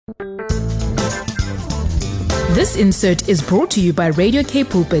This insert is brought to you by Radio K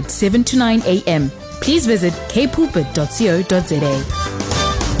Pulpit 7 to 9 a.m. Please visit kpulpit.co.za.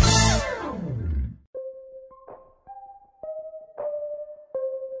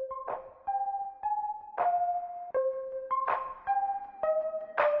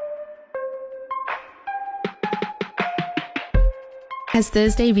 Has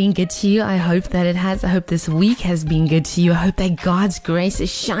Thursday been good to you? I hope that it has. I hope this week has been good to you. I hope that God's grace is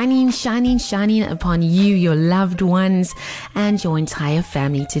shining upon you, your loved ones, and your entire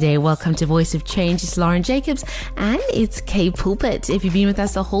family today. Welcome to Voice of Change. It's Lauren Jacobs, and it's K Pulpit. If you've been with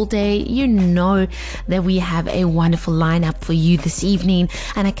us the whole day, you know that we have a wonderful lineup for you this evening,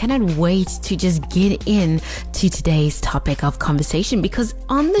 and I cannot wait to just get in to today's topic of conversation, because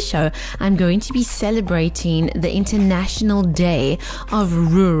on the show, I'm going to be celebrating the International Day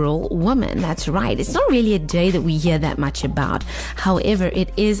of Rural Women. That's right. It's not really a day that we hear that much about. However,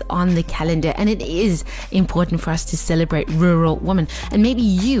 it is on the calendar, and it is important for us to celebrate rural women. And maybe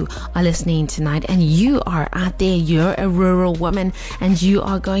you are listening tonight and you are out there, you're a rural woman, and you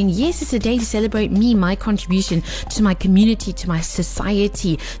are going, yes, it's a day to celebrate me, my contribution to my community, to my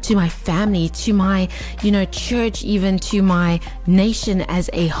society, to my family, to my, church, even to my nation as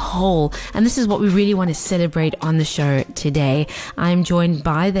a whole. And this is what we really want to celebrate on the show today. I'm joined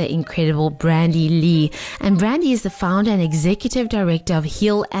by the incredible Brandi Lea, and Brandi is the founder and executive director of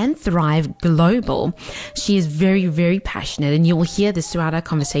Heal and Thrive Global. She is very, very passionate, and you will hear this throughout our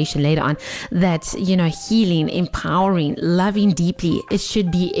conversation later on, that, healing, empowering, loving deeply, it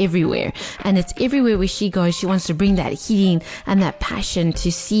should be everywhere. And it's everywhere where she goes. She wants to bring that healing and that passion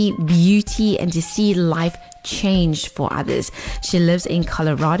to see beauty and to see life changed for others. She lives in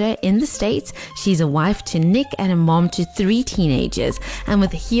Colorado in the States. She's a wife to Nick and a mom to 3 teenagers. And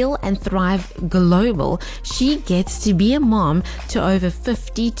with Heal and Thrive Global, she gets to be a mom to over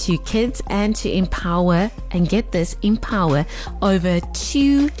 52 kids and to empower, and get this, empower over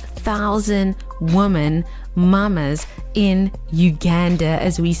 2,000 women, mamas in Uganda,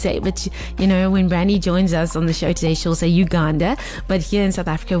 as we say. But when Brandi joins us on the show today, she'll say Uganda, but here in South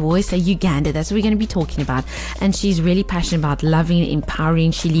Africa we always say Uganda. That's what we're going to be talking about. And she's really passionate about loving,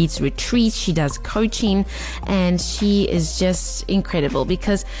 empowering. She leads retreats, she does coaching, and she is just incredible,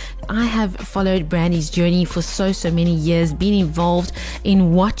 because I have followed Brandi's journey for so many years, been involved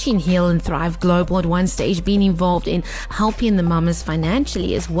in watching Heal and Thrive Global at one stage, being involved in helping the mamas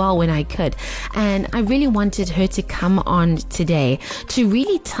financially as well when I could. And I really wanted her to come on today to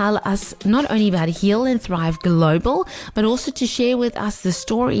really tell us not only about Heal and Thrive Global, but also to share with us the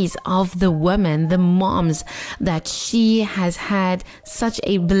stories of the women, the moms that she has had such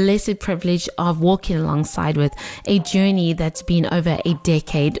a blessed privilege of walking alongside with, a journey that's been over a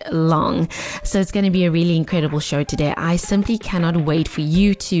decade long. So it's going to be a really incredible show today. I simply cannot wait for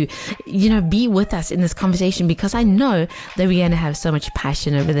you to, be with us in this conversation, because I know that we're going to have so much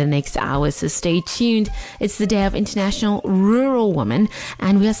passion over the next hour. So stay tuned. It's the Day of International Rural Women,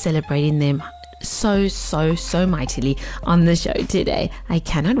 and we are celebrating them so mightily on the show today. I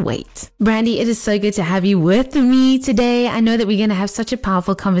cannot wait. Brandi, it is so good to have you with me today. I know that we're going to have such a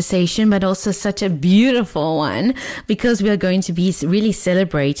powerful conversation, but also such a beautiful one, because we are going to be really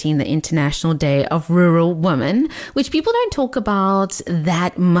celebrating the International Day of Rural Women, which people don't talk about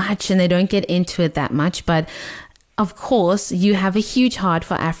that much, and they don't get into it that much. But of course, you have a huge heart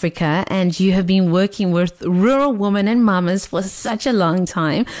for Africa, and you have been working with rural women and mamas for such a long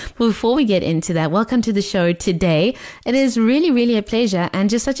time. But before we get into that, welcome to the show today. It is really, really a pleasure and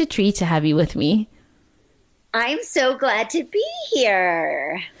just such a treat to have you with me. I'm so glad to be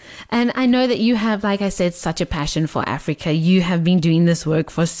here. And I know that you have, like I said, such a passion for Africa. You have been doing this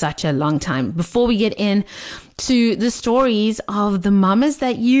work for such a long time. Before we get in to the stories of the mamas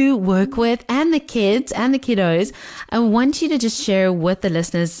that you work with and the kids and the kiddos, I want you to just share with the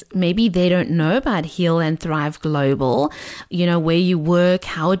listeners, maybe they don't know about Heal and Thrive Global, where you work,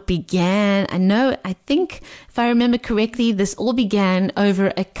 how it began. I think if I remember correctly, this all began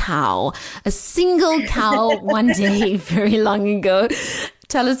over a single cow one day very long ago.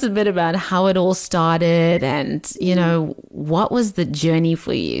 Tell us a bit about how it all started, and, what was the journey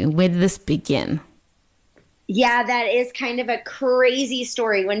for you? Where did this begin? Yeah, that is kind of a crazy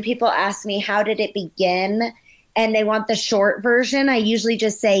story. When people ask me, how did it begin? And they want the short version, I usually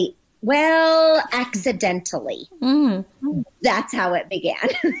just say, well, accidentally. That's how it began.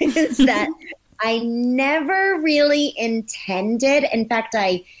 Is that I never really intended. In fact,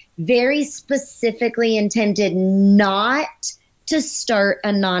 I very specifically intended not to start a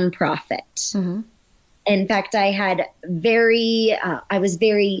nonprofit. Mm-hmm. In fact, I was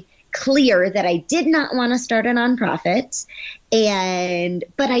very clear that I did not want to start a nonprofit,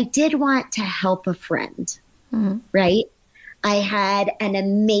 but I did want to help a friend. right? I had an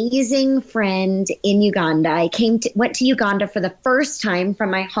amazing friend in Uganda. I went to Uganda for the first time from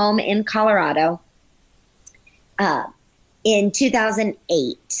my home in Colorado in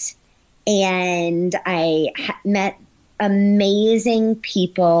 2008. And I met amazing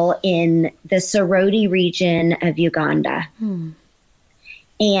people in the Soroti region of Uganda.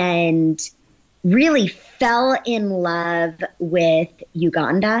 And really fell in love with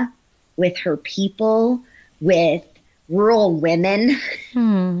Uganda, with her people, with rural women,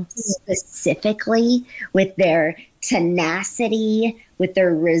 specifically, with their tenacity, with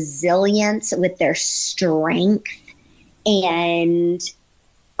their resilience, with their strength. And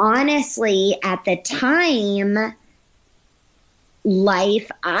honestly, at the time, life,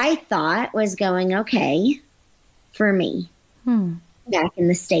 I thought, was going okay for me back in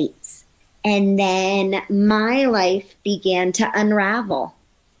the States. And then my life began to unravel,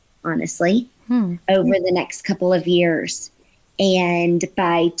 honestly, over the next couple of years. And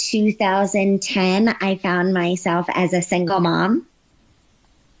by 2010, I found myself as a single mom.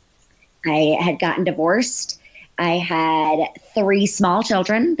 I had gotten divorced. I had 3 small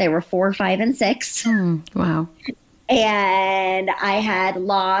children. They were 4, 5, and 6. Wow. And I had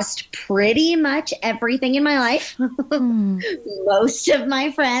lost pretty much everything in my life, most of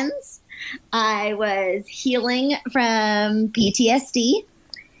my friends. I was healing from PTSD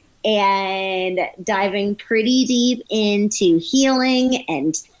and diving pretty deep into healing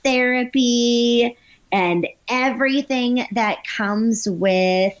and therapy and everything that comes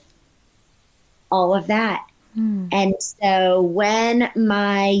with all of that. And so when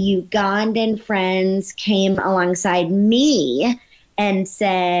my Ugandan friends came alongside me and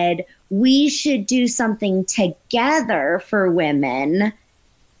said, we should do something together for women,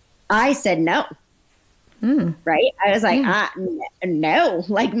 I said no. Right? I was like, no,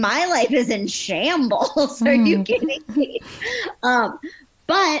 like my life is in shambles. Are you kidding me?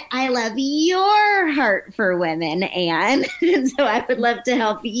 But I love your heart for women, Anne. And so I would love to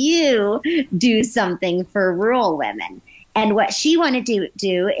help you do something for rural women. And what she wanted to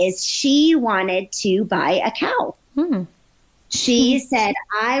do is she wanted to buy a cow. She said,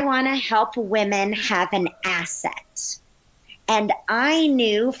 I want to help women have an asset. And I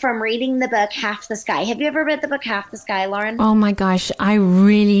knew from reading the book, Half the Sky. Have you ever read the book, Half the Sky, Lauren? Oh my gosh, I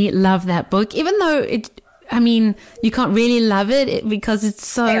really love that book. Even though you can't really love it because it's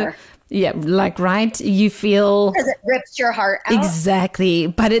so, Fair. right? You feel... Because it rips your heart out. Exactly.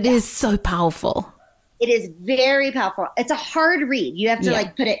 But it is so powerful. It is very powerful. It's a hard read. You have to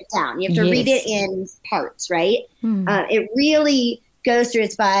put it down. You have to read it in parts, right? It really goes through.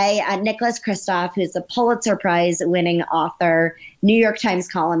 It's by Nicholas Kristof, who's a Pulitzer Prize winning author, New York Times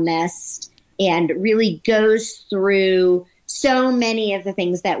columnist, and really goes through so many of the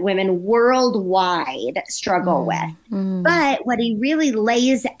things that women worldwide struggle with. But what he really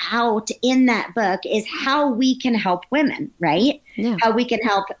lays out in that book is how we can help women, right? Yeah. How we can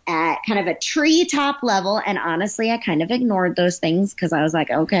help at kind of a treetop level. And honestly, I kind of ignored those things because I was like,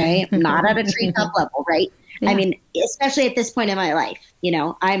 okay, not at a treetop level, right? Yeah. I mean, especially at this point in my life,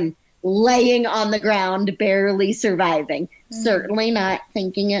 I'm laying on the ground, barely surviving, certainly not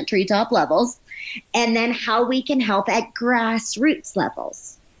thinking at treetop levels. And then how we can help at grassroots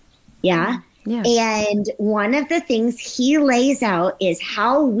levels. Yeah. And one of the things he lays out is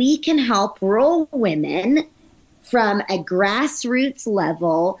how we can help rural women from a grassroots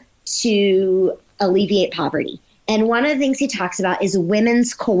level to alleviate poverty. And one of the things he talks about is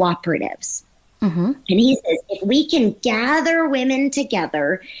women's cooperatives. And he says, if we can gather women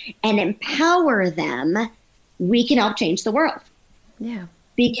together and empower them, we can help change the world. Yeah.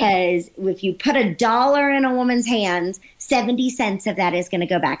 Because if you put $1 in a woman's hands, 70 cents of that is going to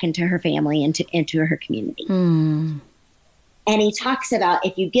go back into her family, into her community. And he talks about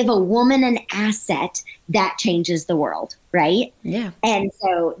if you give a woman an asset, that changes the world, right? Yeah. And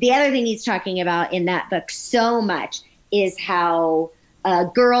so the other thing he's talking about in that book so much is how a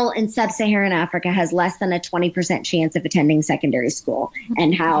girl in sub-Saharan Africa has less than a 20% chance of attending secondary school,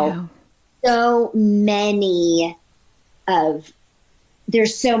 and how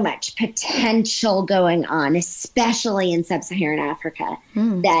there's so much potential going on, especially in sub-Saharan Africa,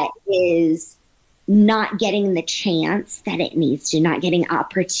 that is not getting the chance that it needs to, not getting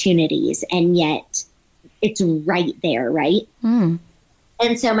opportunities, and yet it's right there, right?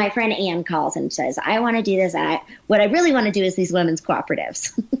 And so my friend Anne calls and says, I want to do this. And what I really want to do is these women's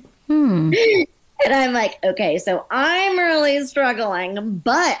cooperatives. And I'm like, okay, so I'm really struggling,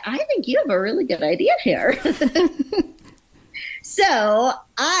 but I think you have a really good idea here. So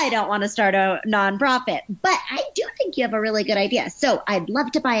I don't want to start a nonprofit, but I do think you have a really good idea. So I'd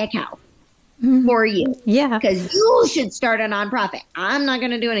love to buy a cow. for you. Yeah. Because you should start a nonprofit. I'm not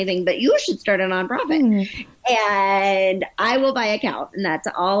going to do anything, but you should start a nonprofit. And I will buy a cow. And that's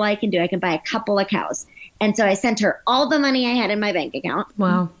all I can do. I can buy a couple of cows. And so I sent her all the money I had in my bank account.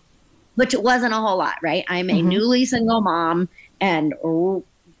 Wow. Which wasn't a whole lot, right? I'm a newly single mom and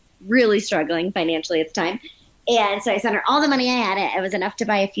really struggling financially at the time. And so I sent her all the money I had. It was enough to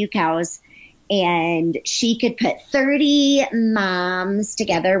buy a few cows. And she could put 30 moms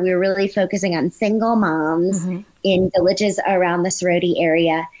together. We were really focusing on single moms in villages around the Sorority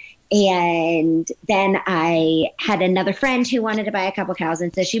area. And then I had another friend who wanted to buy a couple cows.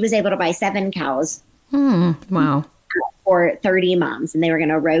 And so she was able to buy 7 cows. Wow. For 30 moms. And they were going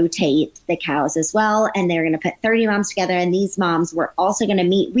to rotate the cows as well. And they were going to put 30 moms together. And these moms were also going to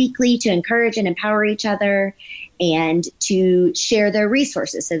meet weekly to encourage and empower each other and to share their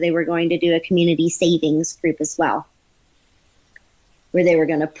resources. So they were going to do a community savings group as well, where they were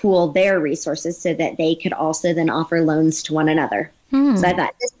going to pool their resources so that they could also then offer loans to one another. So I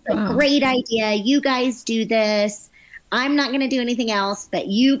thought, this is a great idea. You guys do this. I'm not going to do anything else, but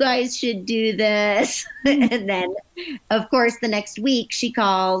you guys should do this. And then, of course, the next week she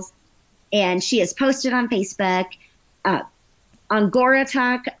calls and she has posted on Facebook,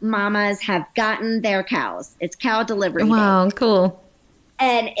 Ongorotuk mamas have gotten their cows. It's cow delivery day. Wow, cool.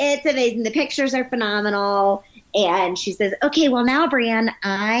 And it's amazing. The pictures are phenomenal. And she says, okay, well now, Bran,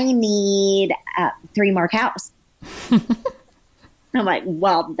 I need 3 more cows. I'm like,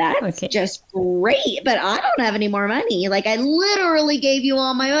 well, that's just great, but I don't have any more money. Like, I literally gave you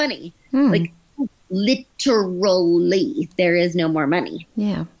all my money. Like, literally, there is no more money.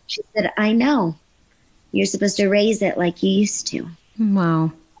 Yeah. She said, I know. You're supposed to raise it like you used to.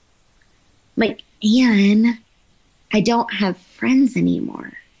 Wow. Like, Anne, I don't have friends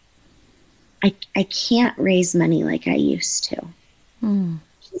anymore. I can't raise money like I used to.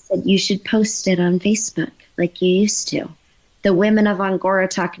 She said, you should post it on Facebook like you used to. The women of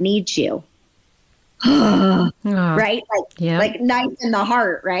Ongorotuk need you. Right? Like knife in the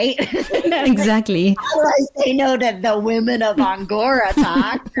heart, right? Exactly. How do I say no to the women of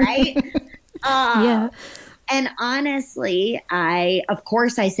Ongorotuk, right? Yeah. And honestly, of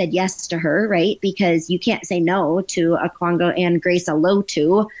course I said yes to her, right? Because you can't say no to a Kwango and Grace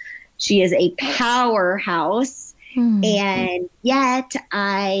Alotu. She is a powerhouse. And yet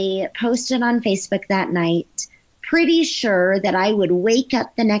I posted on Facebook that night, pretty sure that I would wake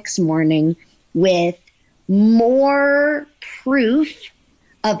up the next morning with more proof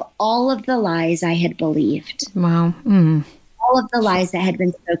of all of the lies I had believed. Wow. All of the lies that had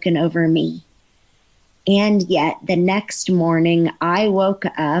been spoken over me. And yet the next morning I woke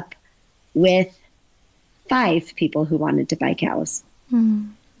up with 5 people who wanted to buy cows.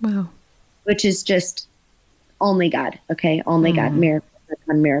 Wow. Which is just only God. Okay. Only God. Miracles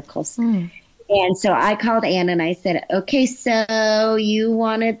upon miracles. And so I called Anne and I said, okay, so you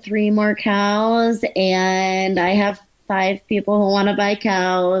wanted 3 more cows and I have 5 people who want to buy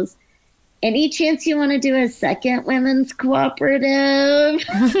cows. Any chance you want to do a second women's cooperative?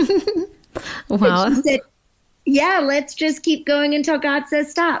 Wow. She said, yeah, let's just keep going until God says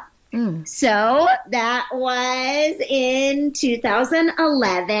stop. So that was in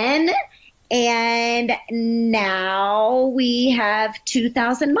 2011. And now we have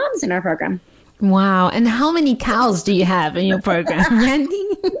 2,000 moms in our program. Wow. And how many cows do you have in your program, Brandi?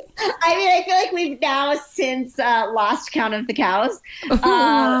 I mean, I feel like we've now since lost count of the cows.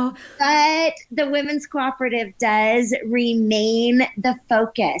 Wow. But the Women's Cooperative does remain the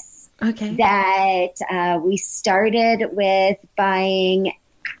focus. Okay. That we started with buying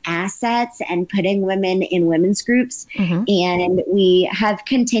assets and putting women in women's groups. And we have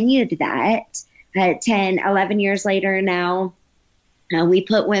continued that 10, 11 years later now. We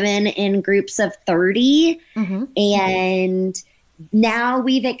put women in groups of 30 and now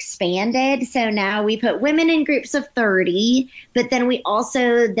we've expanded. So now we put women in groups of 30, but then we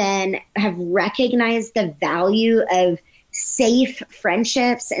also then have recognized the value of safe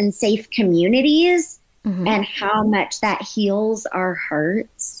friendships and safe communities and how much that heals our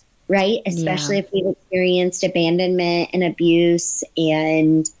hearts, right? Especially if we've experienced abandonment and abuse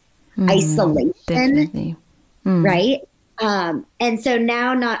and isolation, definitely. right? And so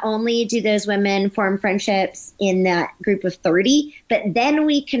now not only do those women form friendships in that group of 30, but then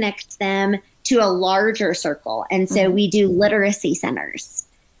we connect them to a larger circle. And so we do literacy centers.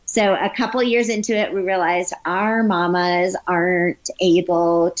 So a couple years into it, we realized our mamas aren't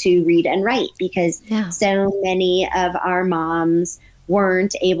able to read and write because so many of our moms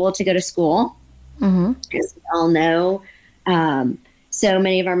weren't able to go to school. As we all know, So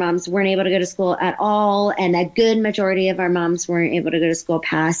many of our moms weren't able to go to school at all. And a good majority of our moms weren't able to go to school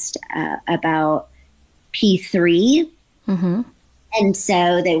past about P3. Mm-hmm. And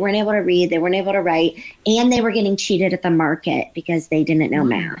so they weren't able to read, they weren't able to write, and they were getting cheated at the market because they didn't know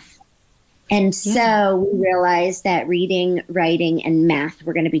math. And so we realized that reading, writing, and math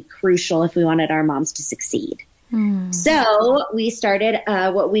were going to be crucial if we wanted our moms to succeed. So we started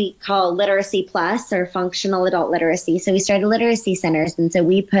what we call Literacy Plus, or functional adult literacy. So we started literacy centers. And so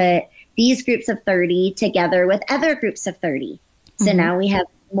we put these groups of 30 together with other groups of 30. So now we have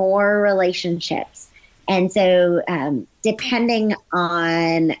more relationships. And so depending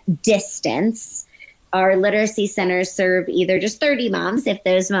on distance, our literacy centers serve either just 30 moms, if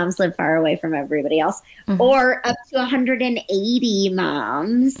those moms live far away from everybody else, or up to 180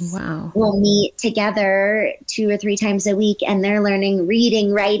 moms. Wow. Will meet together 2 or 3 times a week, and they're learning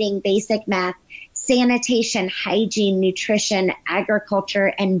reading, writing, basic math, sanitation, hygiene, nutrition,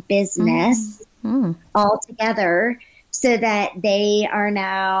 agriculture, and business all together, so that they are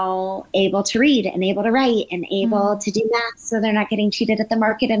now able to read and able to write and able to do math, so they're not getting cheated at the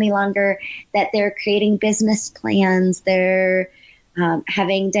market any longer, that they're creating business plans, they're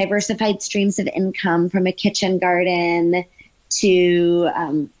having diversified streams of income from a kitchen garden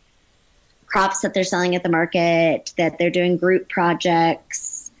to crops that they're selling at the market, that they're doing group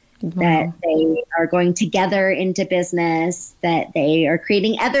projects, that they are going together into business, that they are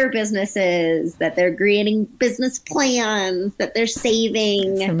creating other businesses, that they're creating business plans, that they're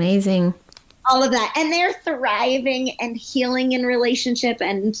saving. It's amazing. All of that. And they're thriving and healing in relationship.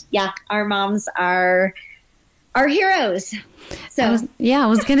 And our moms are heroes. So I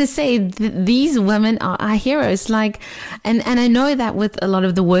was going to say these women are heroes. Like, and I know that with a lot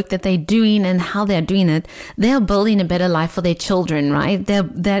of the work that they're doing and how they're doing it, they're building a better life for their children, right?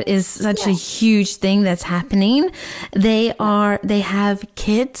 That is such a huge thing that's happening. They have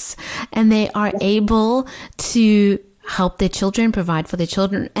kids, and they are able to help their children, provide for their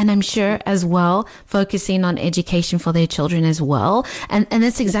children, and I'm sure as well focusing on education for their children as well. And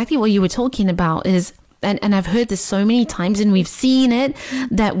that's exactly what you were talking about is, and I've heard this so many times, and we've seen it,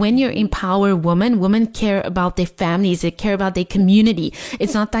 that when you empower women care about their families, they care about their community.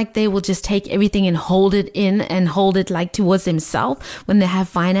 It's not like they will just take everything and hold it in and hold it like towards themselves when they have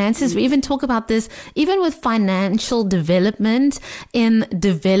finances. We even talk about this, even with financial development in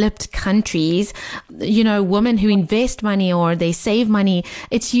developed countries, women who invest money or they save money,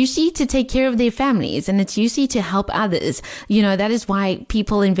 it's usually to take care of their families, and it's usually to help others. That is why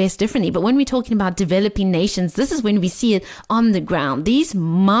people invest differently. But when we're talking about developing nations, this is when we see it on the ground. These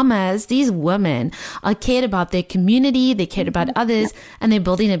mamas, these women are cared about their community, they cared about others, and they're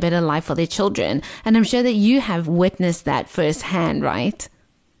building a better life for their children. And I'm sure that you have witnessed that firsthand, right?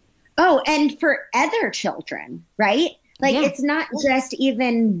 Oh, and for other children, right? Like it's not just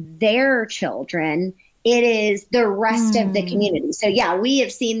even their children, it is the rest of the community. So we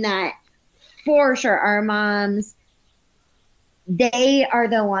have seen that for sure. Our moms, they are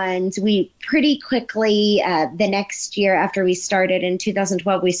the ones we pretty quickly, the next year after we started in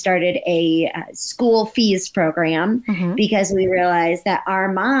 2012, we started a school fees program because we realized that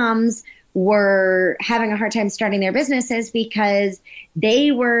our moms were having a hard time starting their businesses because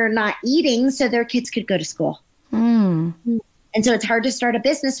they were not eating so their kids could go to school. And so it's hard to start a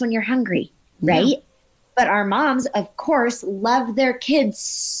business when you're hungry, right? Yeah. But our moms, of course, love their kids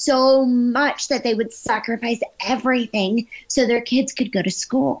so much that they would sacrifice everything so their kids could go to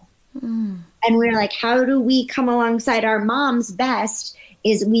school. And we're like, how do we come alongside our moms best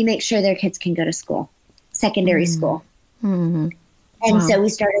is we make sure their kids can go to school, secondary school. And so we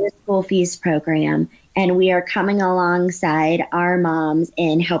started a school fees program, and we are coming alongside our moms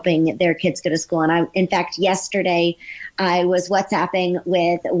in helping their kids go to school. And in fact, yesterday I was WhatsApping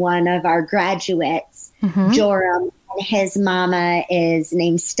with one of our graduates, Joram, and his mama is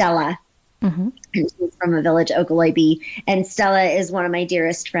named Stella. And she's from a village, Okaloopi. And Stella is one of my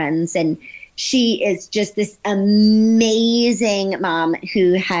dearest friends. And she is just this amazing mom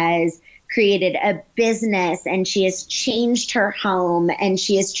who has created a business, and she has changed her home, and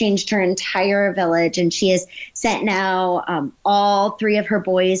she has changed her entire village. And she has sent now all 3 of her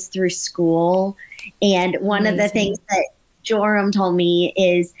boys through school. And one of the things that Joram told me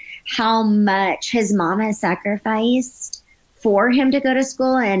is how much his mom has sacrificed for him to go to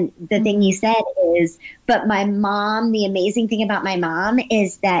school. And the thing he said is, but my mom, the amazing thing about my mom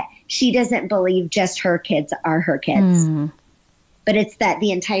is that she doesn't believe just her kids are her kids, but it's that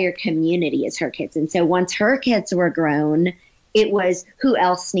the entire community is her kids. And so once her kids were grown, it was who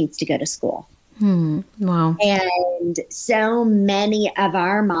else needs to go to school. Wow. And so many of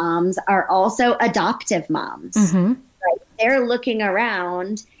our moms are also adoptive moms. Right? they're looking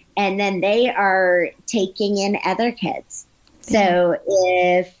around and then they are taking in other kids. So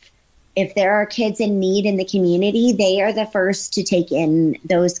if there are kids in need in the community, they are the first to take in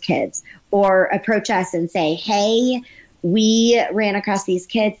those kids or approach us and say, hey, we ran across these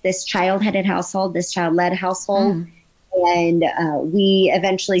kids, this child-headed household, this child-led household. And we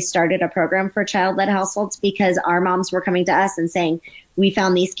eventually started a program for child-led households because our moms were coming to us and saying, we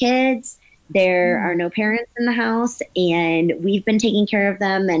found these kids. There are no parents in the house and we've been taking care of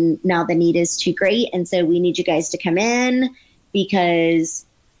them. And now the need is too great. And so we need you guys to come in because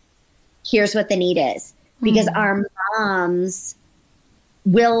here's what the need is. Because our moms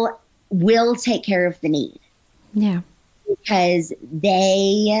will take care of the need. Yeah. Because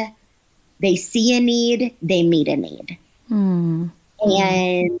they see a need, they meet a need. And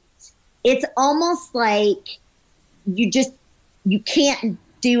it's almost like you can't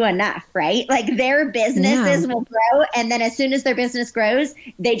do enough, right? Like their businesses will grow, and then as soon as their business grows,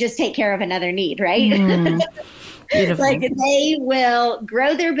 they just take care of another need, right? Beautiful. Like they will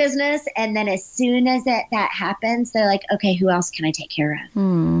grow their business, and then as soon as that happens, they're like, okay, who else can I take care of?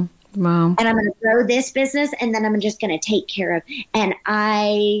 Wow. And I'm going to grow this business, and then I'm just going to take care of. And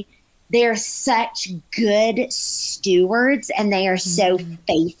they're such good stewards, and they are so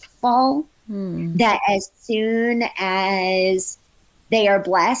faithful that as soon as they are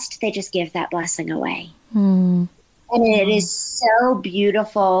blessed, they just give that blessing away. And it is so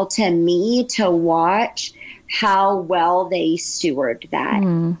beautiful to me to watch how well they steward that.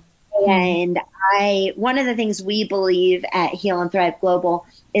 And one of the things we believe at Heal and Thrive Global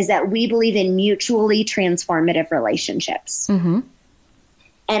is that we believe in mutually transformative relationships.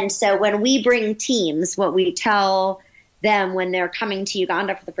 And so when we bring teams, what we tell them when they're coming to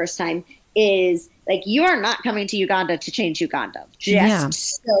Uganda for the first time is like, you are not coming to Uganda to change Uganda,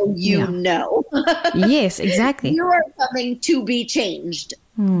 just so you know. Yes, exactly. You are coming to be changed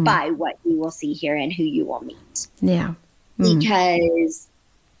by what you will see here and who you will meet. Yeah. Because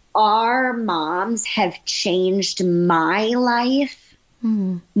our moms have changed my life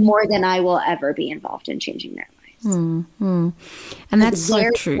more than I will ever be involved in changing their lives. And that's so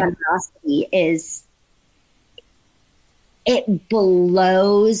true. Generosity it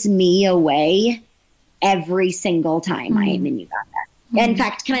blows me away every single time I am in Uganda. In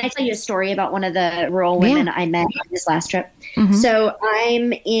fact, can I tell you a story about one of the rural women I met on this last trip? So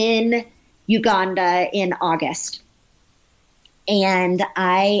I'm in Uganda in August, and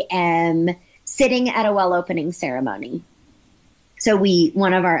I am sitting at a well opening ceremony. So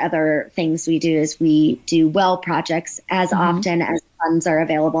one of our other things we do is we do well projects as often as funds are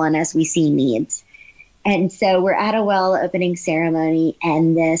available and as we see needs. And so we're at a well opening ceremony,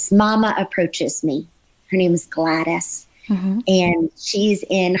 and this mama approaches me. Her name is Gladys, and she's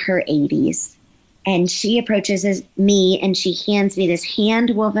in her 80s. And she approaches me, and she hands me this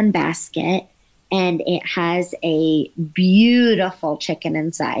hand-woven basket, and it has a beautiful chicken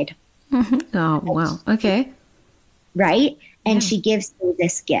inside. Oh, wow. Okay. Right? And she gives me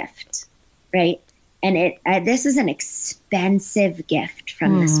this gift, right? And this is an expensive gift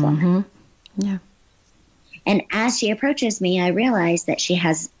from this woman. Yeah. And as she approaches me, I realize that she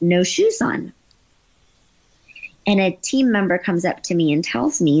has no shoes on. And a team member comes up to me and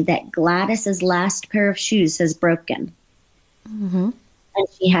tells me that Gladys's last pair of shoes has broken. And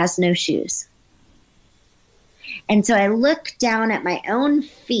she has no shoes. And so I look down at my own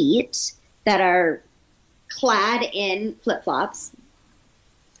feet that are clad in flip-flops,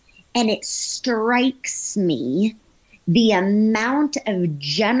 and it strikes me the amount of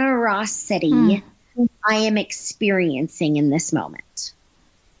generosity I am experiencing in this moment.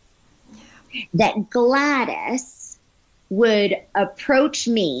 That Gladys would approach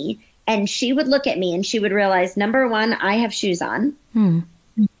me, and she would look at me, and she would realize, number one, I have shoes on.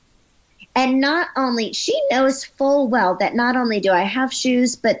 And not only, she knows full well that not only do I have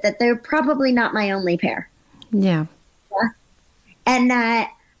shoes, but that they're probably not my only pair. Yeah. And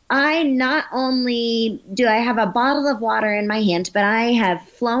that I not only do I have a bottle of water in my hand, but I have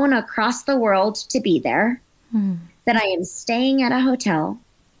flown across the world to be there, that I am staying at a hotel,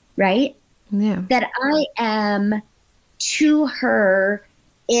 right? Yeah. That I am to her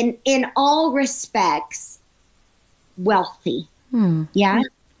in all respects wealthy. Yeah.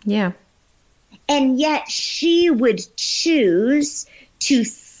 Yeah. And yet she would choose to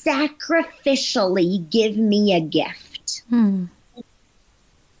sacrificially give me a gift.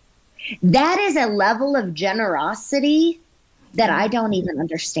 That is a level of generosity that I don't even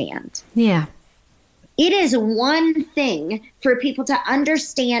understand. Yeah. It is one thing for people to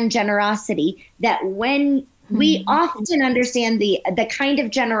understand generosity, that when we often understand the kind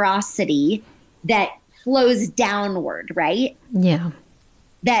of generosity that flows downward, right? Yeah.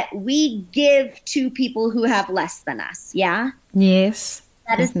 That we give to people who have less than us. Yeah. Yes.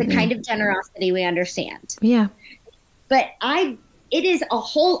 That Definitely. is the kind of generosity we understand. Yeah. But it is a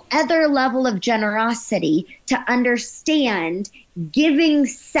whole other level of generosity to understand giving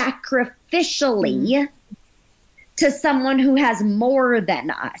sacrificially to someone who has more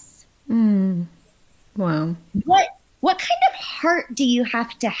than us. Wow. What kind of heart do you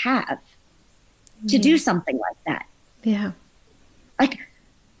have to have to do something like that? Yeah.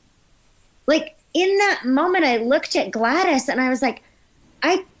 Like in that moment, I looked at Gladys and I was like,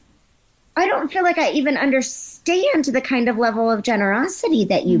 I don't feel like I even understand the kind of level of generosity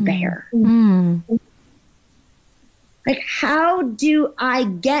that you bear. Like, how do I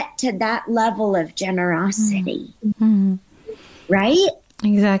get to that level of generosity? Right?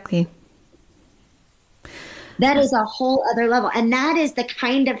 Exactly. That is a whole other level. And that is the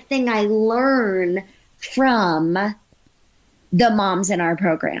kind of thing I learn from the moms in our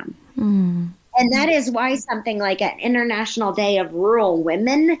program. And that is why something like an International Day of Rural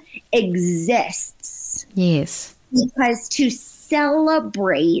Women exists. Yes. Because to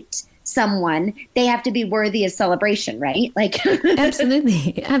celebrate someone, they have to be worthy of celebration, right? Like,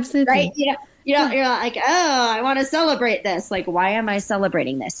 Absolutely. Absolutely. right? You're like, oh, I want to celebrate this. Like, why am I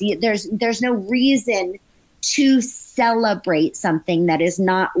celebrating this? There's no reason to celebrate something that is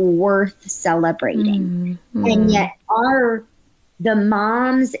not worth celebrating. And yet the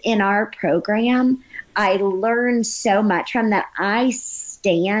moms in our program, I learned so much from that. I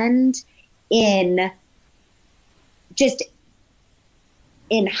stand in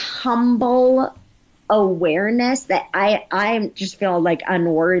humble awareness that I just feel like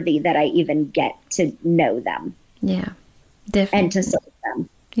unworthy that I even get to know them. Yeah, definitely. And to serve them.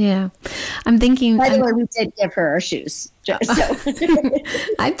 Yeah. I'm thinking. By the way, we did give her our shoes. So.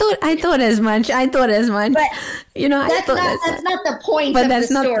 I thought as much. But that's not the point of the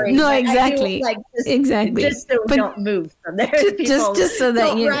story. No, exactly. Exactly. Just so we don't move from there. Just so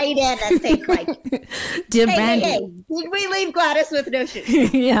that you write in and think like, dear hey, Brandi, hey, did we leave Gladys with no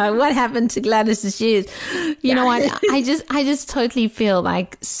shoes? Yeah, what happened to Gladys's shoes? You know what? I just totally feel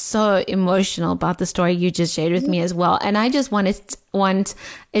like so emotional about the story you just shared with me as well. And I just want it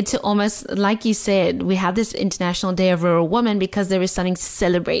to almost, like you said, we have this International Day of Rural Women because there is something to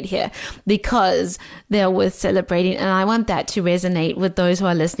celebrate here, because they're worth celebrating. And I want that to resonate with those who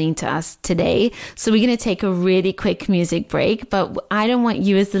are listening to us today. So we're going to take a really quick music break, but I don't want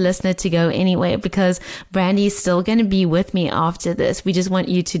you as the listener to go anywhere, because Brandi is still going to be with me after this. We just want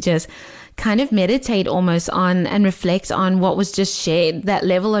you to just kind of meditate almost on and reflect on what was just shared, that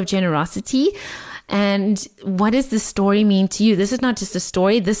level of generosity. And what does this story mean to you? This is not just a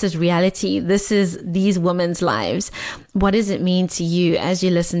story. This is reality. This is these women's lives. What does it mean to you as you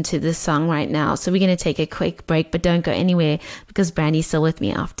listen to this song right now? So we're going to take a quick break, but don't go anywhere, because Brandi's still with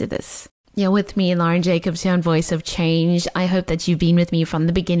me after this. You're with me, Lauren Jacobs, here on Voice of Change. I hope that you've been with me from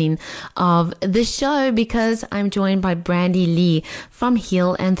the beginning of the show, because I'm joined by Brandi Lea from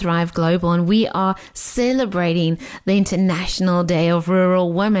Heal and Thrive Global, and we are celebrating the International Day of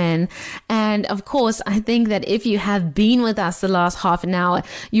Rural Women. And of course, I think that if you have been with us the last half an hour,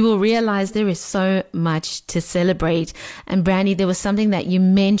 you will realize there is so much to celebrate. And Brandi, there was something that you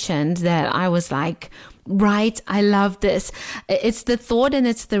mentioned that I was like, right, I love this. It's the thought and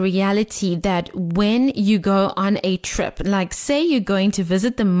it's the reality that when you go on a trip, like say you're going to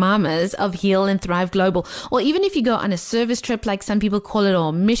visit the mamas of Heal and Thrive Global, or even if you go on a service trip, like some people call it, or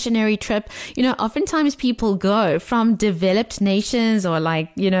a missionary trip, oftentimes people go from developed nations or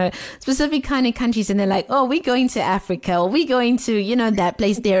specific kind of countries, and they're like, oh, we're going to Africa, or we're going to, that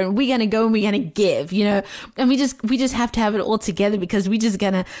place there, and we're going to go and we're going to give, and we just have to have it all together, because we're just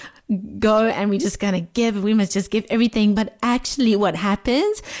going to go and we're just going to give. We must just give everything. But actually what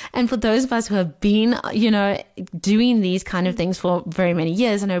happens, and for those of us who have been, doing these kind of things for very many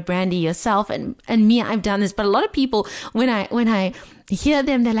years, I know Brandi, yourself and me, I've done this, but a lot of people, when I hear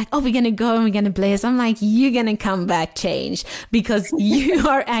them, they're like, oh, we're going to go and we're going to bless. I'm like, you're going to come back changed, because you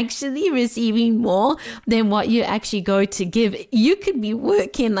are actually receiving more than what you actually go to give. You could be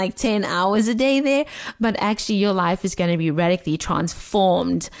working like 10 hours a day there, but actually your life is going to be radically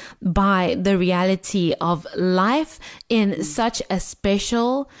transformed by the reality of life in such a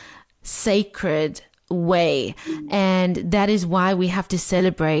special, sacred way. And that is why we have to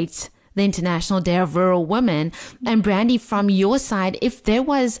celebrate the International Day of Rural Women. And Brandi, from your side, if there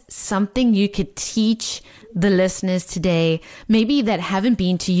was something you could teach the listeners today, maybe that haven't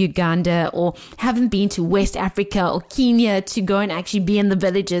been to Uganda or haven't been to West Africa or Kenya to go and actually be in the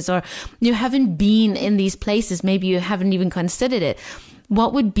villages, or you haven't been in these places, maybe you haven't even considered it.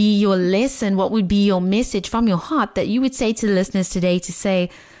 what would be your lesson? What would be your message from your heart that you would say to the listeners today to say,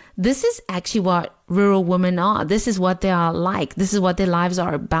 this is actually what rural women are. This is what they are like. This is what their lives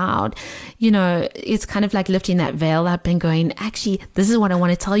are about. It's kind of like lifting that veil up and going, actually, this is what I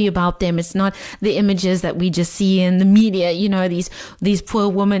want to tell you about them. It's not the images that we just see in the media, these poor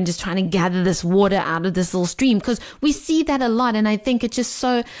women just trying to gather this water out of this little stream, because we see that a lot. And I think it's just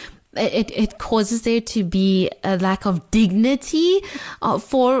so, it causes there to be a lack of dignity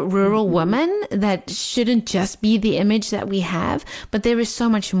for rural women that shouldn't just be the image that we have, but there is so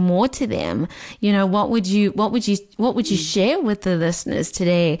much more to them. What would you share with the listeners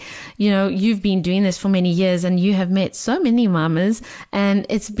today? You've been doing this for many years and you have met so many mamas, and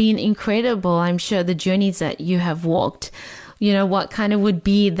it's been incredible. I'm sure the journeys that you have walked. What kind of would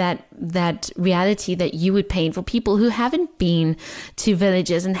be that reality that you would paint for people who haven't been to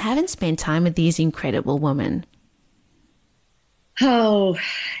villages and haven't spent time with these incredible women? Oh,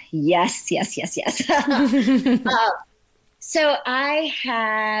 yes. So I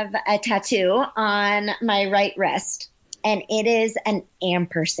have a tattoo on my right wrist, and it is an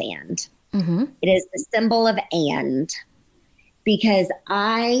ampersand. Mm-hmm. It is the symbol of and, because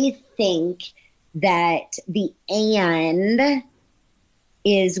I think that the and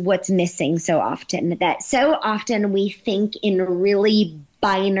is what's missing so often. That so often we think in really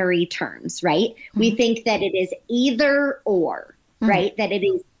binary terms, right? Mm-hmm. We think that it is either or, mm-hmm. right? That it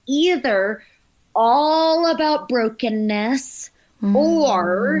is either all about brokenness, mm-hmm.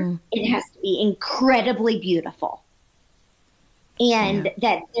 or it has to be incredibly beautiful. And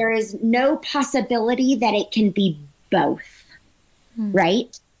that there is no possibility that it can be both, mm-hmm.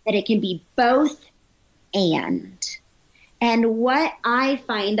 right? That it can be both and. And what I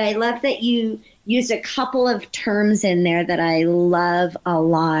find, I love that you used a couple of terms in there that I love a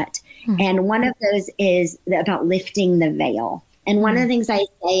lot. Mm-hmm. And one of those is about lifting the veil. And one of the things I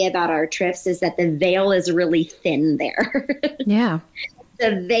say about our trips is that the veil is really thin there. Yeah.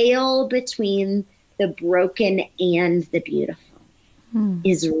 The veil between the broken and the beautiful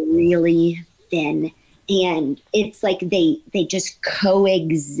is really thin. And it's like they just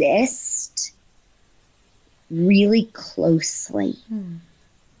coexist really closely.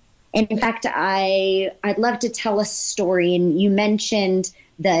 In fact, I'd love to tell a story. And you mentioned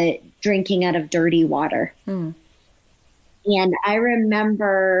the drinking out of dirty water. And I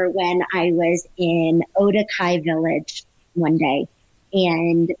remember when I was in Odakai village one day,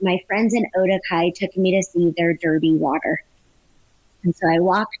 and my friends in Odakai took me to see their dirty water. And so I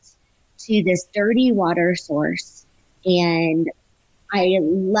walked to this dirty water source, and I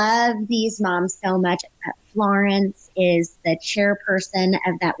love these moms so much. Florence is the chairperson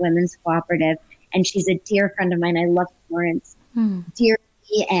of that women's cooperative, and she's a dear friend of mine. I love Florence dearly,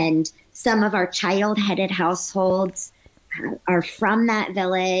 and some of our child-headed households are from that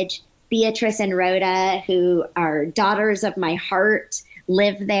village. Beatrice and Rhoda, who are daughters of my heart,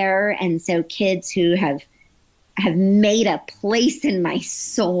 live there, and so kids who have made a place in my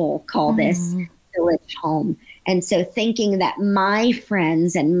soul call this village home. And so thinking that my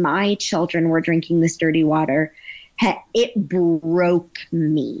friends and my children were drinking this dirty water, it broke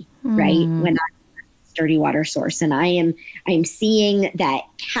me, right? When I this dirty water source, and I am seeing that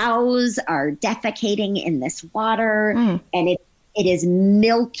cows are defecating in this water, and it is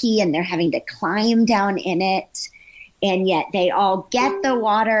milky, and they're having to climb down in it. And yet they all get the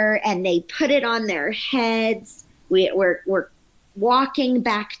water and they put it on their heads. We're walking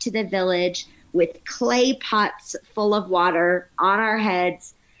back to the village with clay pots full of water on our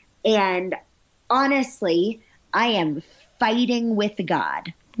heads. And honestly, I am fighting with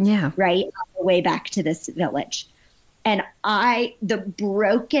God. Yeah. Right? On the way back to this village. And the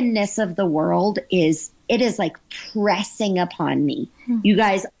brokenness of the world is like pressing upon me. You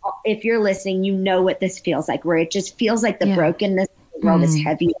guys, if you're listening, you know what this feels like, where it just feels like the brokenness of the world is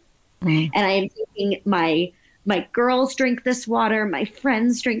heavy. And I am thinking, my girls drink this water. My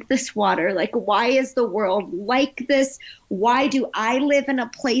friends drink this water. Like, why is the world like this? Why do I live in a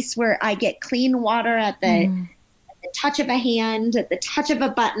place where I get clean water at the touch of a hand, at the touch of a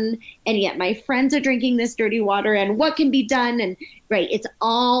button, and yet my friends are drinking this dirty water, and what can be done? And it's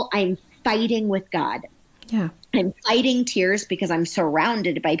all, I'm fighting with God. Yeah. I'm fighting tears because I'm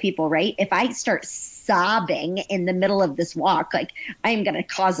surrounded by people, right? If I start sobbing in the middle of this walk, like, I'm going to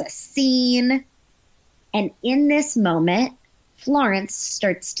cause a scene. And in this moment, Florence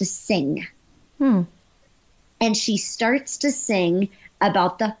starts to sing. And she starts to sing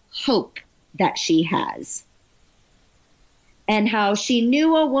about the hope that she has. And how she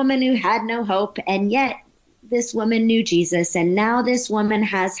knew a woman who had no hope, and yet this woman knew Jesus, and now this woman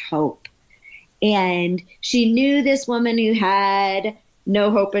has hope. And she knew this woman who had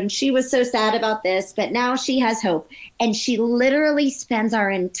no hope. And she was so sad about this, but now she has hope. And she literally spends our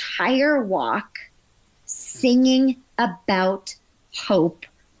entire walk singing about hope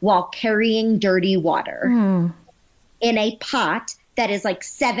while carrying dirty water in a pot that is like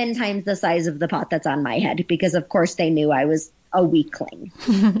 7 times the size of the pot that's on my head, because of course they knew I was a weakling.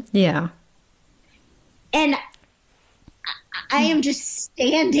 Yeah. And I am just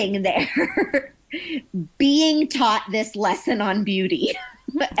standing there being taught this lesson on beauty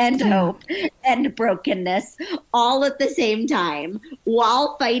and hope and brokenness all at the same time,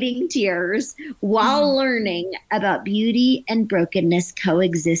 while fighting tears, while learning about beauty and brokenness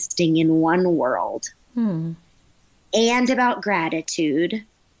coexisting in one world, and about gratitude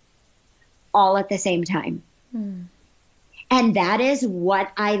all at the same time. And that is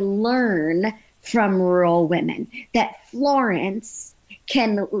what I learn from rural women, that Florence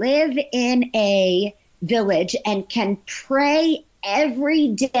can live in a village and can pray every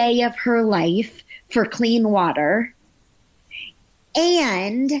day of her life for clean water,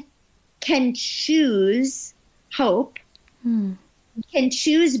 and can choose hope, can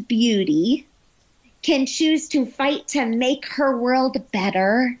choose beauty, can choose to fight to make her world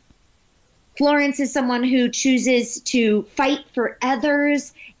better. Florence is someone who chooses to fight for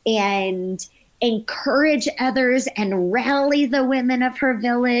others and encourage others and rally the women of her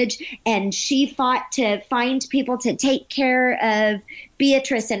village. And she fought to find people to take care of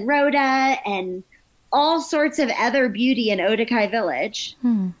Beatrice and Rhoda and all sorts of other beauty in Odakai village,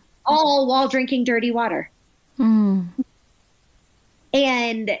 all while drinking dirty water. And,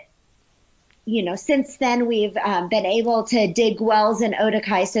 you know, since then we've been able to dig wells in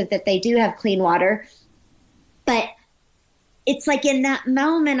Odakai so that they do have clean water. But it's like in that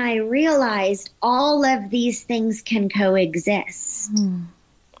moment I realized all of these things can coexist.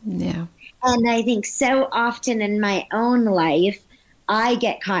 Yeah. And I think so often in my own life, I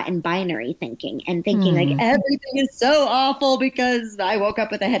get caught in binary thinking and thinking like everything is so awful because I woke up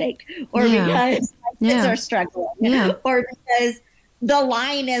with a headache, or because my kids are struggling, or because the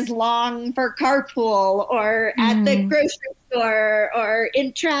line is long for carpool, or at the grocery store, or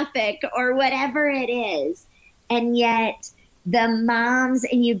in traffic, or whatever it is. And yet the moms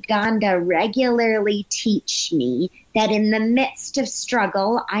in Uganda regularly teach me that in the midst of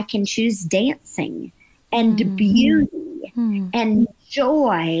struggle, I can choose dancing and beauty and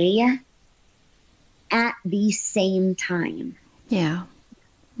joy at the same time. Yeah.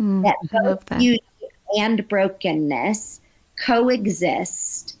 That both beauty and brokenness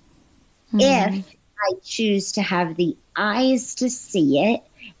coexist if I choose to have the eyes to see it,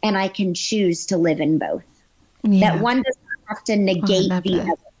 and I can choose to live in both. That one does not have to negate the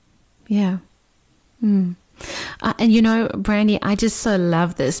other. Yeah. And you know, Brandi, I just so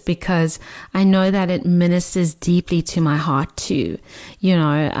love this because I know that it ministers deeply to my heart too. You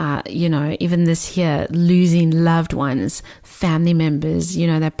know, even this here, losing loved ones, family members, you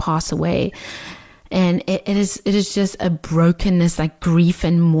know, that pass away. And it is just a brokenness, like grief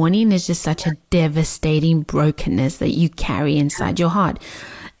and mourning is just such a devastating brokenness that you carry inside your heart.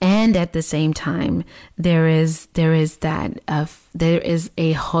 And at the same time, there is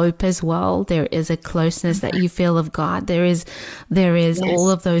a hope as well. There is a closeness that you feel of God. There is all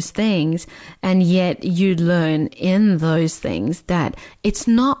of those things. And yet you learn in those things that it's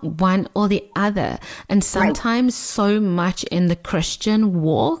not one or the other. And sometimes so much in the Christian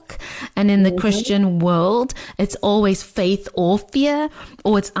walk and in the Christian world, it's always faith or fear,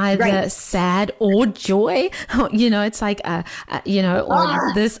 or it's either sad or joy. You know, it's like, or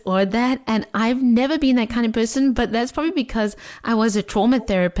this or that. And I've never been that kind of person, but that's probably because I was a trauma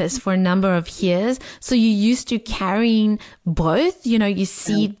therapist for a number of years. So you're used to carrying both, you know, you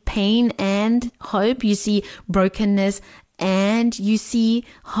see pain and hope, you see brokenness and you see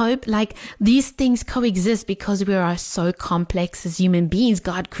hope. Like these things coexist because we are so complex as human beings.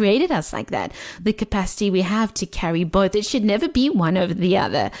 God created us like that. The capacity we have to carry both. It should never be one over the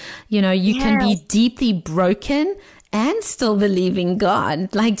other. You know, you can be deeply broken and still believe in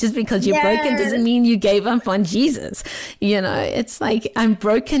God. Like just because you're broken doesn't mean you gave up on Jesus. You know, it's like I'm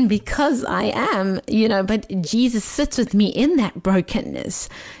broken because I am, you know, but Jesus sits with me in that brokenness.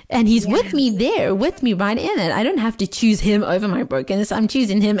 And he's with me there, with me right in it. I don't have to choose him over my brokenness. I'm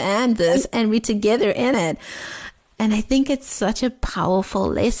choosing him and this, and we're together in it. And I think it's such a powerful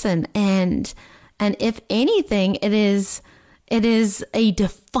lesson. And if anything, it is a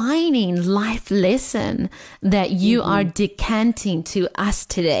defining life lesson that you are decanting to us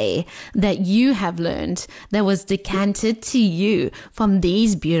today, that you have learned, that was decanted to you from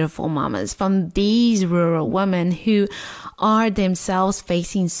these beautiful mamas, from these rural women who are themselves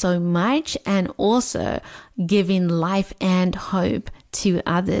facing so much and also giving life and hope to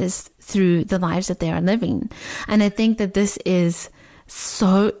others through the lives that they are living. And I think that this is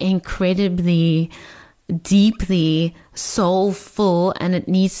so incredibly, deeply soulful, and it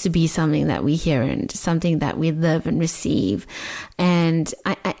needs to be something that we hear and something that we live and receive. And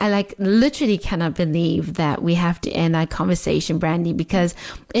I like literally cannot believe that we have to end our conversation, Brandi, because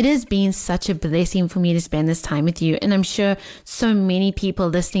it has been such a blessing for me to spend this time with you. And I'm sure so many people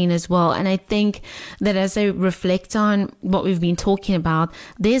listening as well. And I think that as they reflect on what we've been talking about,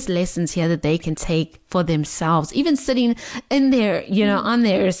 there's lessons here that they can take for themselves, even sitting in their, on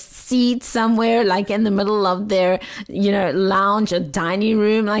their seat somewhere, like in the middle of their, lounge or dining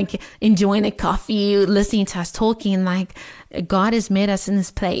room, like enjoying a coffee, listening to us talking, like God has met us in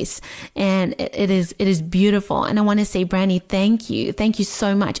this place, and it is beautiful. And I want to say, Brandi, thank you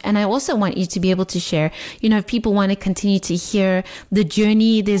so much. And I also want you to be able to share, if people want to continue to hear the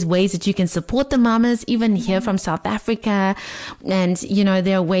journey, there's ways that you can support the mamas, even here from South Africa. And,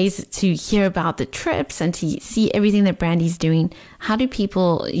 there are ways to hear about the trips and to see everything that Brandi's doing. How do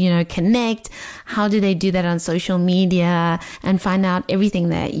people, connect? How do they do that on social media and find out everything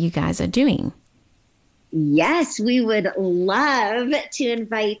that you guys are doing? Yes, we would love to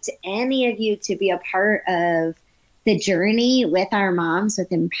invite any of you to be a part of the journey with our moms,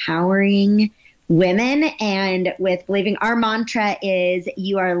 with empowering women, and with believing. Our mantra is,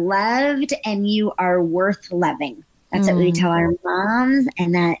 you are loved and you are worth loving. That's what we tell our moms,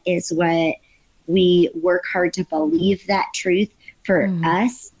 and that is what we work hard to believe, that truth for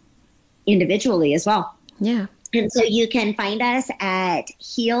us individually as well. Yeah. And so you can find us at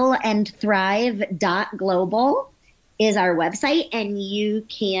healandthrive.global is our website, and you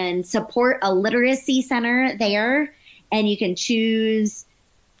can support a literacy center there, and you can choose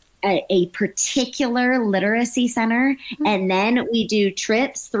a particular literacy center. And then we do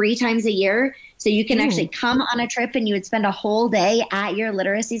trips 3 times a year. So you can actually come on a trip and you would spend a whole day at your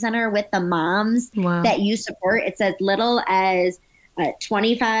literacy center with the moms that you support. It's as little as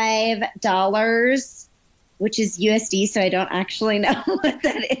 $25, which is USD, so I don't actually know what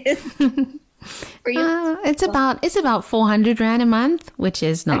that is. For you. It's about 400 Rand a month, which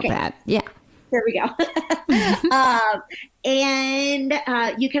is not bad. Yeah. There we go. And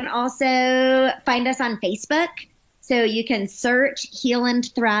you can also find us on Facebook. So you can search Heal and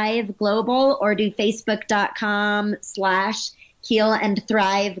Thrive Global, or do facebook.com/Heal and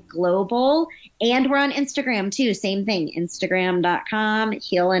Thrive Global. And we're on Instagram too. Same thing. Instagram.com,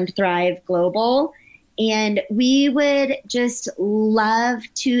 Heal and Thrive Global. And we would just love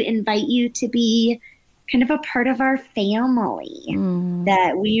to invite you to be kind of a part of our family,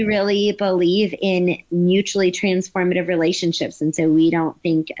 that we really believe in mutually transformative relationships. And so we don't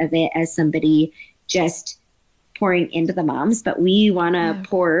think of it as somebody just pouring into the moms, but we want to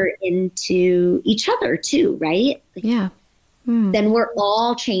pour into each other too, right? Then we're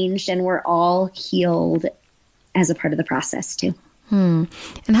all changed and we're all healed as a part of the process too. And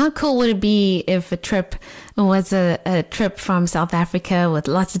how cool would it be if a trip was a trip from South Africa with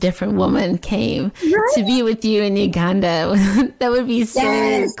lots of different women came to be with you in Uganda? That would be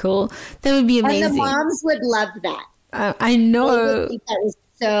so cool. That would be amazing. And the moms would love that. I know. They would think that was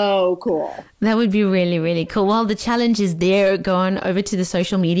so cool. That would be really, really cool. Well, the challenge is there. Go on over to the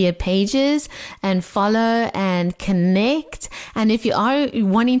social media pages and follow and connect. And if you are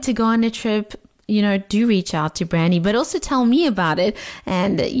wanting to go on a trip, do reach out to Brandi, but also tell me about it.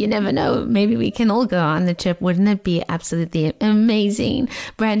 And you never know, maybe we can all go on the trip. Wouldn't it be absolutely amazing?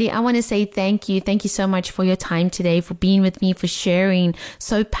 Brandi, I want to say thank you. Thank you so much for your time today, for being with me, for sharing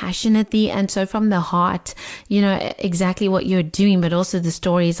so passionately and so from the heart, exactly what you're doing, but also the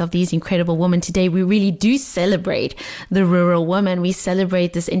stories of these incredible women. Today, we really do celebrate the rural woman. We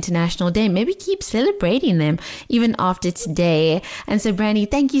celebrate this International Day. Maybe keep celebrating them even after today. And so,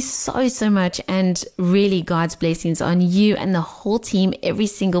 Brandi, thank you so, so much. And really God's blessings on you and the whole team, every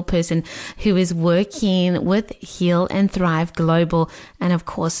single person who is working with Heal and Thrive Global. And of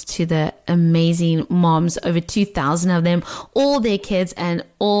course, to the amazing moms, over 2,000 of them, all their kids and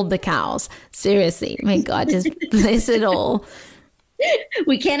all the cows. Seriously, may God just bless it all.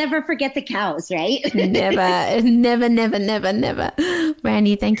 We can't ever forget the cows, right? Never.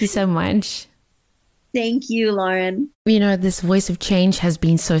 Brandi, thank you so much. Thank you, Lauren. This Voice of Change has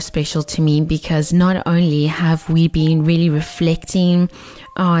been so special to me because not only have we been really reflecting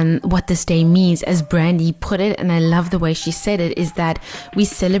on what this day means, as Brandi put it, and I love the way she said it, is that we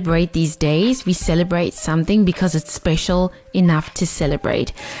celebrate these days. We celebrate something because it's special enough to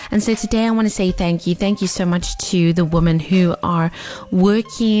celebrate. And so today I want to say thank you. Thank you so much to the women who are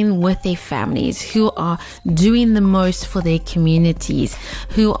working with their families, who are doing the most for their communities,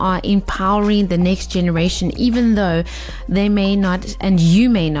 who are empowering the next generation, even though they may not, and you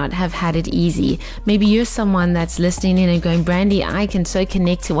may not have had it easy. Maybe you're someone that's listening in and going, Brandi, I can so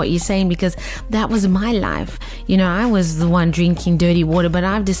connect to what you're saying, because that was my life. You know, I was the one drinking dirty water, but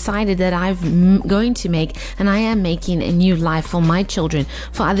I've decided that I'm going to make, and I am making, a new life for my children,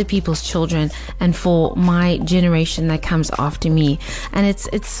 for other people's children, and for my generation that comes after me. And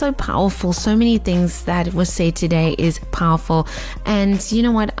it's so powerful. So many things that was said today is powerful. And you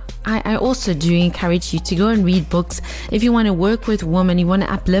know what? I also do encourage you to go and read books. If you want to work with women, you want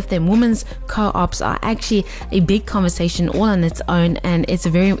to uplift them. Women's co-ops are actually a big conversation all on its own, and it's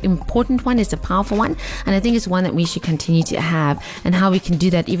a very important one. It's a powerful one, and I think it's one that we should continue to have, and how we can do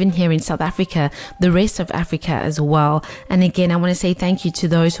that even here in South Africa, the rest of Africa as well. And again, I want to say thank you to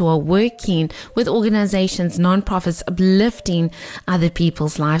those who are working with organizations, non-profits, uplifting other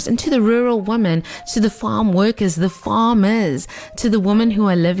people's lives, and to the rural women, to the farm workers, the farmers, to the women who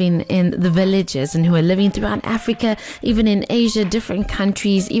are living in the villages and who are living throughout Africa, even in Asia, different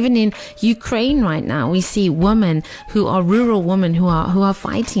countries, even in Ukraine right now. We see women who are rural women who are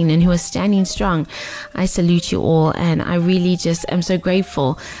fighting and who are standing strong. I salute you all, and I really just am so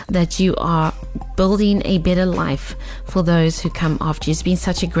grateful that you are building a better life for those who come after you. It's been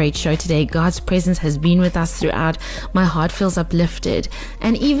such a great show today. God's presence has been with us throughout. My heart feels uplifted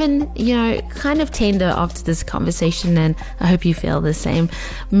and even, kind of tender after this conversation, and I hope you feel the same.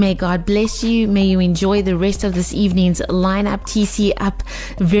 May God bless you. May you enjoy the rest of this evening's lineup. TC up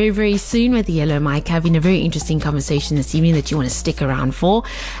very, very soon with the Yellow Mic, having a very interesting conversation this evening that you want to stick around for.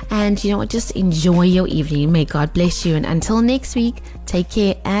 And you know what? Just enjoy your evening. May God bless you. And until next week, take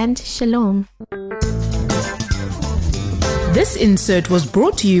care and shalom. This insert was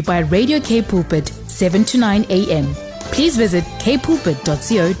brought to you by Radio K Pulpit, 7 to 9 a.m. Please visit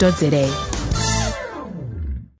kpulpit.co.za.